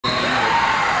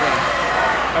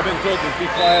I've been told to be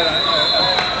quiet.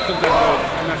 Sometimes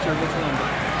I'm not sure which one.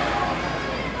 But.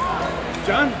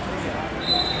 John?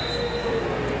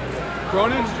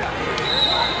 Cronan?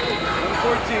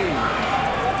 114.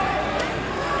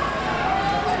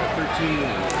 13.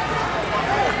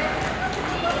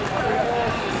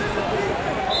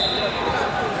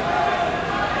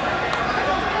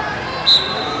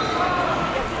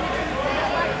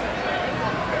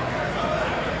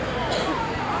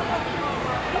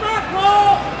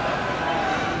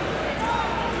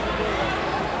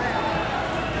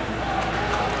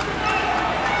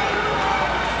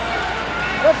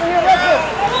 Wrestle here, wrestle!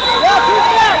 Yeah, keep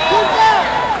back, keep back!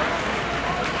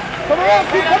 Come around,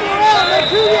 keep coming around, not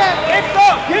two yet! Hips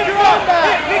up! Get your arm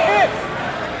back! Big hips!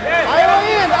 Yes! Idle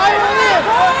in, idle in!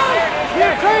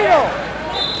 Here, cradle!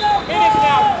 Finish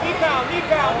now! Knee pound, knee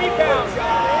pound, knee pound!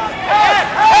 Head!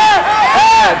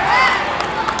 Head!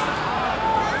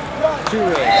 Two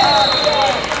reds.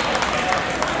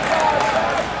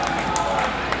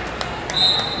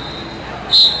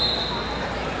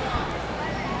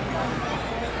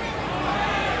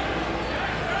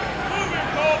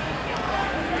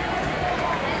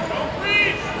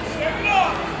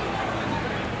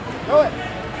 Go it.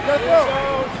 Go through.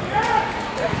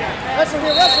 Wrestle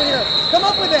here, wrestle here. Come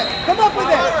up with it. Come up with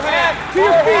it. To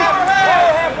your feet.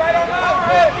 Overhead, right on the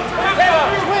overhead.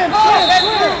 Swim, swim,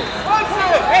 swim. Punch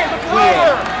it. Hey, the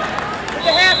player. With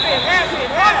the half in, half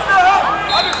in.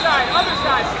 Other side, other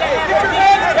side. Stay half in. Get your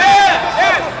head.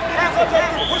 Yes. Half up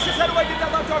through. Push his head away. Get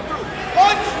that left arm through.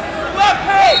 Punch your left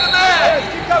hand. Yes,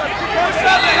 keep coming. Keep coming. Push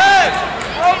out the head.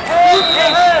 Right hand.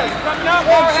 He's coming out.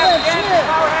 Power half again.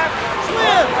 Power half.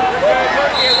 Swim!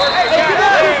 Work here, work here. Hey, get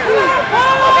out of here.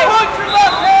 Punch your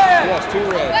left hand! Yes, two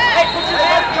reds. Hey, put your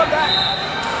left, come back.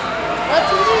 That's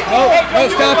illegal. No, no,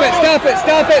 stop it, stop it,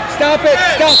 stop it, stop it,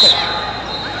 stop it.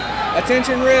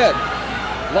 Attention red.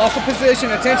 Loss of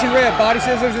position, attention red. Body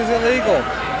scissors is illegal.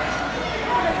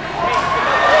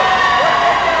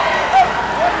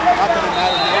 Not that it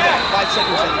matters. 5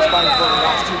 seconds in the spinal cord. The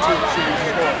last two teams should be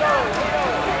scored.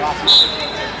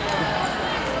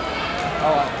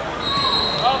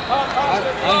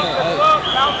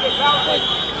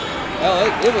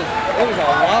 It was a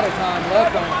lot of time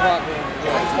left on the clock.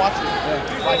 I was watching it.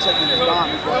 Yeah. 5 seconds is gone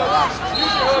before the last. Use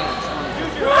your hook.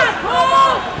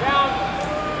 Down.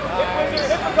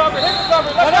 Hip recover, hip recover.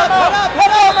 Let up, out.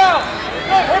 let up.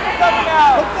 Good, hip recover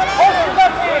now. Hold your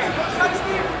left hand.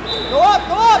 Go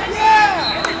up,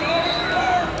 yeah!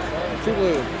 Two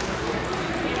blue.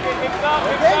 Hips up,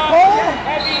 hips Okay, up. Cole.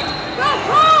 Heavy.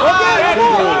 Okay,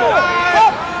 Cole.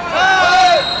 Up.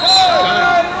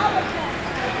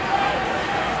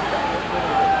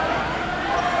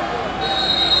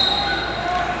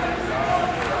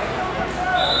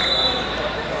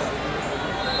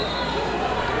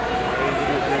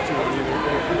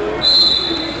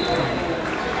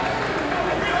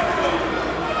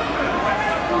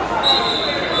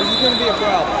 This is going to be a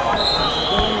problem. It's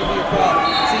going to be a problem.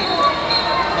 See,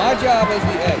 my job as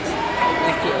the X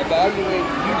is to evaluate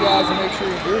you guys and make sure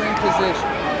you're in position.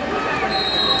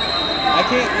 I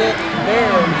can't look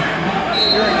there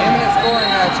during imminent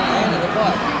scoring action and at the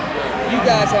clock. You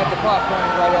guys have the clock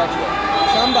pointing right at you.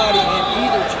 Somebody in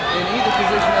either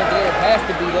position over there has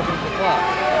to be looking at the clock.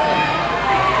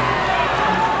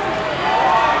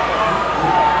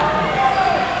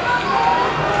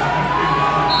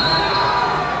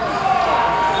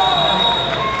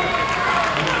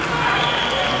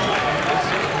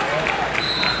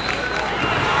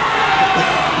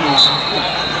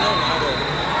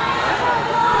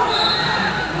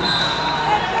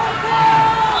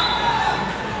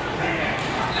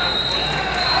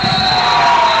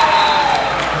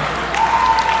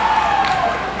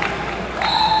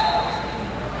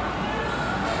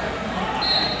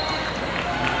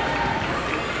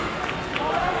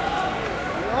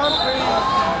 Arm free.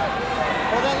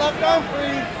 Hold that left arm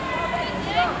free.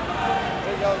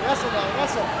 There you go. Wrestle now.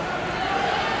 Wrestle.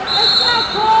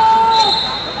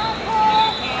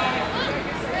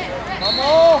 Come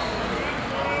on.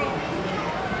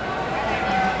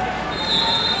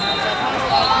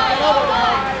 Get over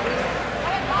there.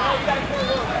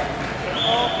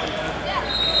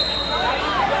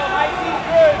 Icy's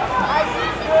good.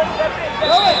 Icy's good.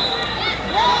 Go it.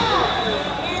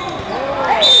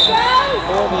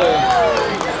 Four blue.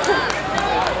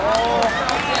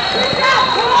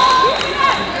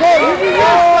 Go, you do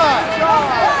your spot.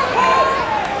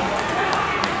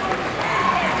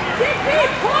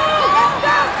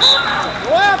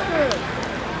 Go after it.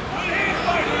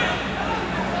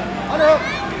 Underhook.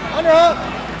 Underhook.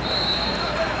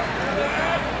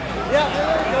 Yeah,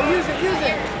 there we go. Use it. Use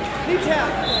it. Knee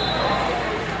tap.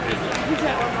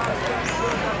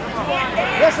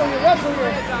 Wrestle here, wrestle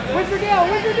here. Where's your deal?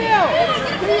 Where's your deal?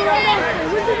 Give me right on.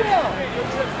 Where's your deal?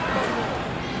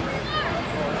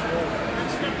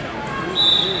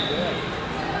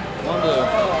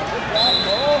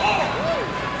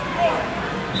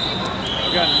 We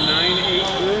got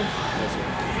 9-8 blue.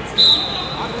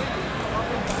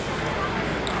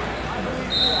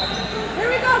 Here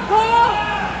we go, Cole!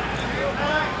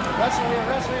 Wrestle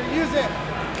here, use it.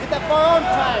 Get that forearm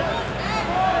tight.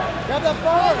 Grab that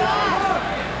forearm.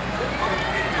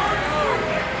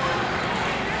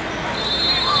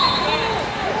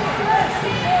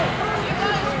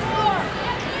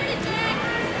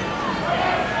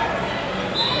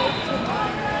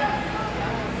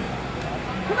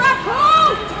 Come on,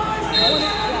 Cole!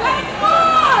 Let's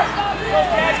more!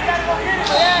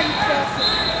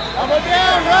 Elbow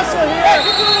down, wrestle here. Hey,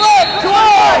 2 on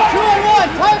 1, 2 on 1.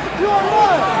 Type 2 on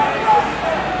 1.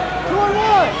 2 on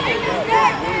 1.